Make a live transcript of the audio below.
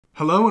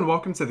Hello and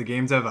welcome to the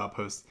GameDev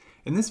Outpost.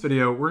 In this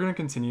video, we're going to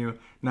continue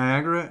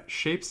Niagara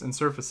shapes and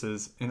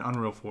surfaces in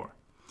Unreal 4.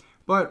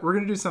 But we're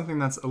going to do something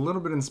that's a little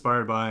bit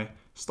inspired by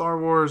Star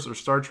Wars or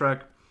Star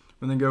Trek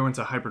when they go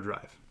into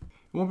hyperdrive.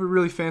 It won't be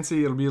really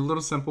fancy, it'll be a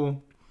little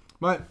simple,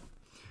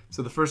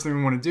 so the first thing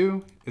we want to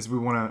do is we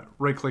want to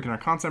right click in our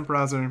content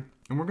browser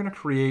and we're going to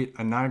create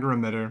a Niagara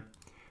emitter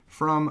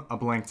from a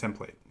blank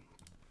template,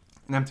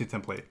 an empty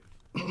template.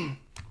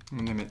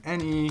 Name it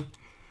NE,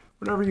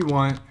 whatever you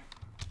want.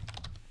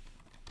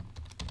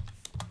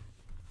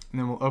 And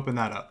then we'll open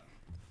that up.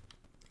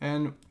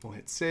 And we'll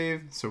hit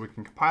save so we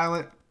can compile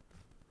it.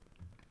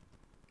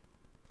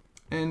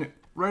 And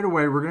right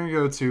away, we're going to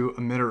go to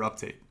emitter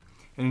update.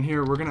 And in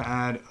here, we're going to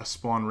add a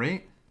spawn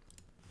rate.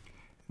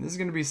 And this is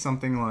going to be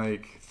something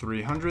like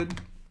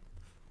 300.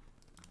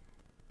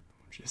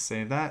 Just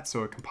save that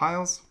so it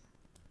compiles.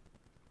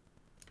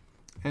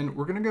 And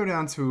we're going to go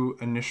down to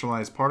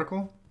initialize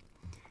particle.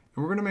 And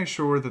we're going to make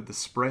sure that the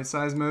sprite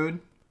size mode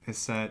is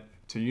set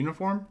to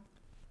uniform.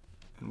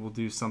 And we'll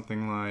do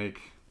something like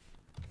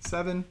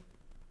 7.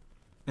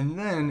 And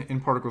then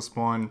in particle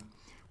spawn,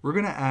 we're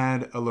going to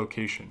add a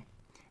location.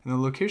 And the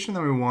location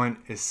that we want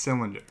is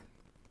cylinder.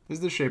 This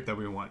is the shape that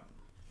we want.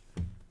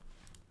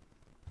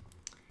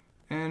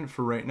 And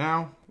for right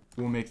now,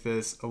 we'll make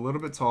this a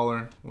little bit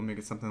taller. We'll make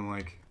it something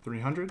like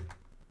 300.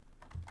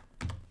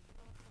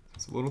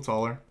 It's a little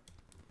taller.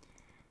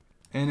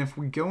 And if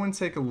we go and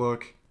take a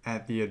look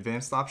at the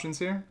advanced options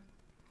here,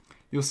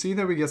 you'll see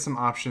that we get some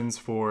options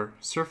for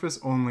surface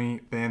only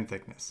band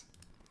thickness.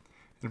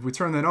 And if we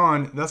turn that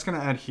on, that's going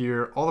to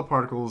adhere all the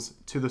particles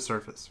to the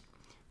surface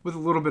with a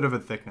little bit of a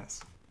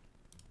thickness.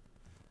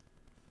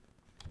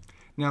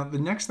 Now, the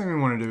next thing we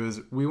want to do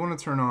is we want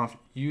to turn off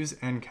use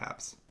end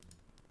caps.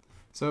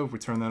 So if we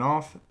turn that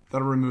off,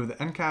 that'll remove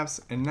the end caps,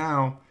 and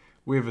now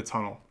we have a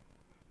tunnel.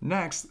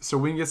 Next, so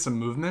we can get some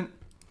movement,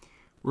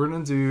 we're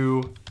going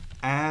to do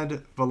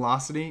add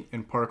velocity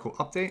in particle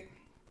update.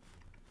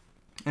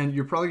 And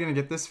you're probably going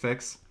to get this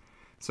fix.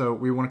 So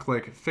we want to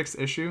click fix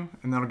issue,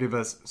 and that'll give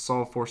us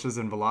solve forces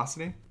and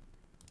velocity.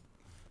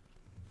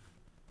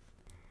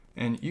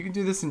 And you can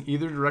do this in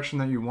either direction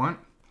that you want,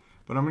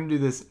 but I'm going to do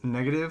this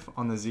negative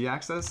on the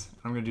z-axis.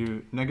 I'm going to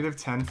do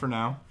 -10 for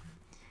now.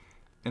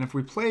 And if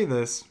we play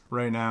this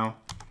right now,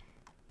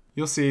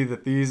 you'll see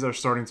that these are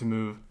starting to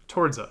move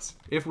towards us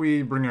if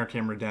we bring our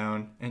camera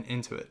down and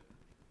into it.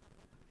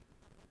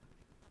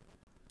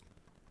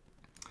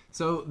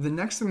 So the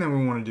next thing that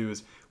we want to do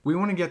is we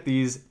want to get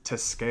these to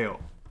scale.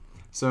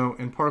 So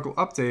in particle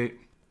update,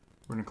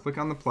 we're going to click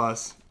on the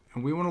plus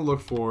and we want to look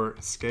for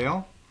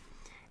scale,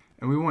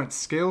 and we want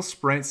scale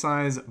sprite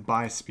size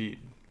by speed.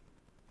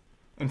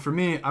 And for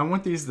me, I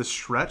want these to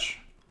stretch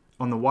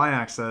on the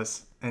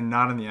y-axis and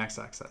not on the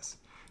x-axis.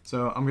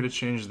 So I'm going to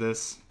change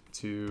this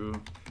to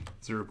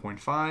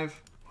 0.5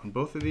 on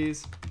both of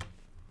these,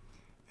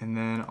 and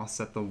then I'll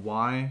set the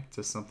y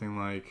to something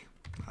like,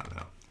 I don't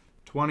know,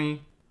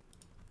 20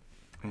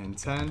 and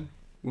 10.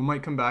 We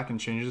might come back and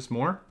change this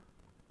more.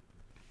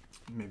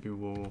 Maybe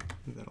we'll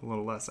do that a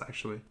little less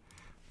actually.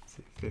 Let's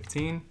see,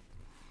 15.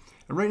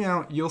 And right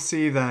now you'll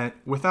see that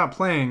without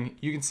playing,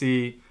 you can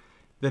see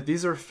that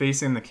these are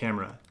facing the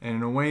camera, and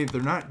in a way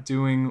they're not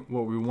doing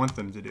what we want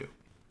them to do.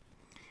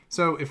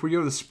 So if we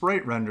go to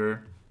sprite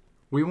render,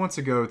 we want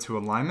to go to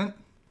alignment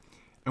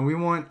and we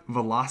want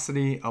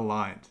velocity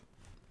aligned.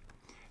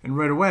 And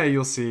right away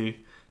you'll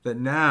see that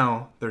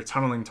now they're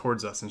tunneling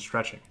towards us and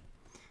stretching.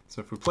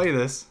 So if we play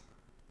this,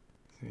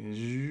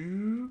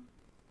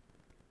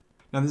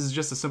 now this is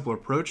just a simple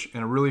approach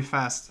and a really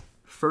fast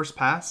first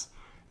pass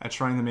at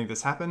trying to make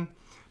this happen,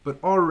 but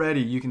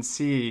already you can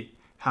see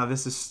how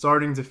this is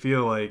starting to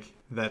feel like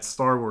that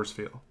Star Wars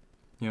feel,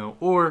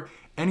 or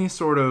any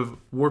sort of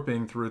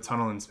warping through a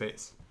tunnel in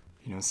space.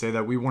 Say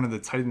that we wanted to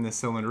tighten this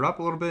cylinder up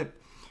a little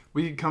bit,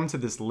 we could come to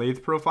this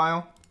lathe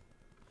profile,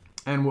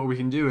 and what we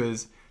can do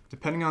is,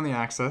 depending on the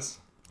axis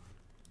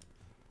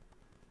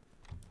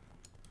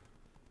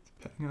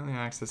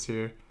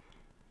here,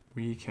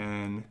 we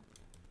can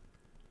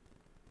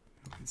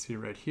see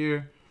right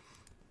here,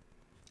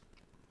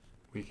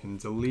 we can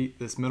delete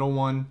this middle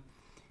one,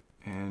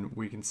 and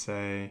we can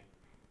say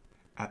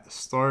at the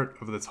start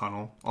of the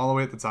tunnel, all the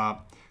way at the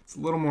top, it's a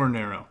little more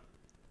narrow.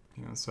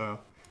 So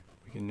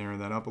we can narrow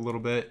that up a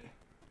little bit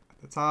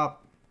at the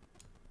top.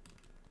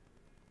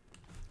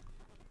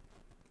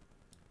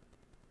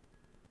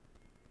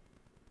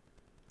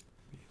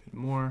 Even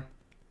more.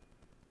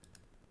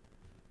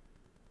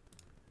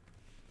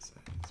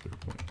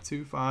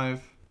 0.25,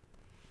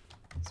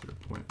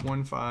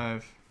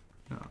 0.15,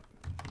 no,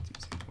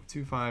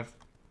 0.25.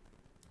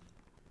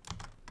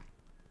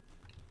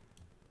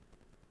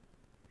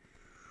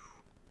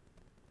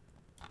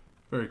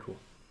 Very cool.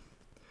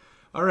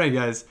 Alright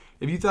guys,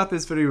 if you thought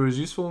this video was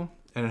useful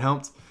and it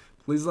helped,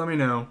 please let me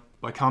know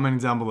by commenting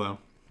down below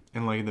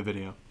and liking the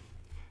video.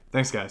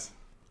 Thanks guys.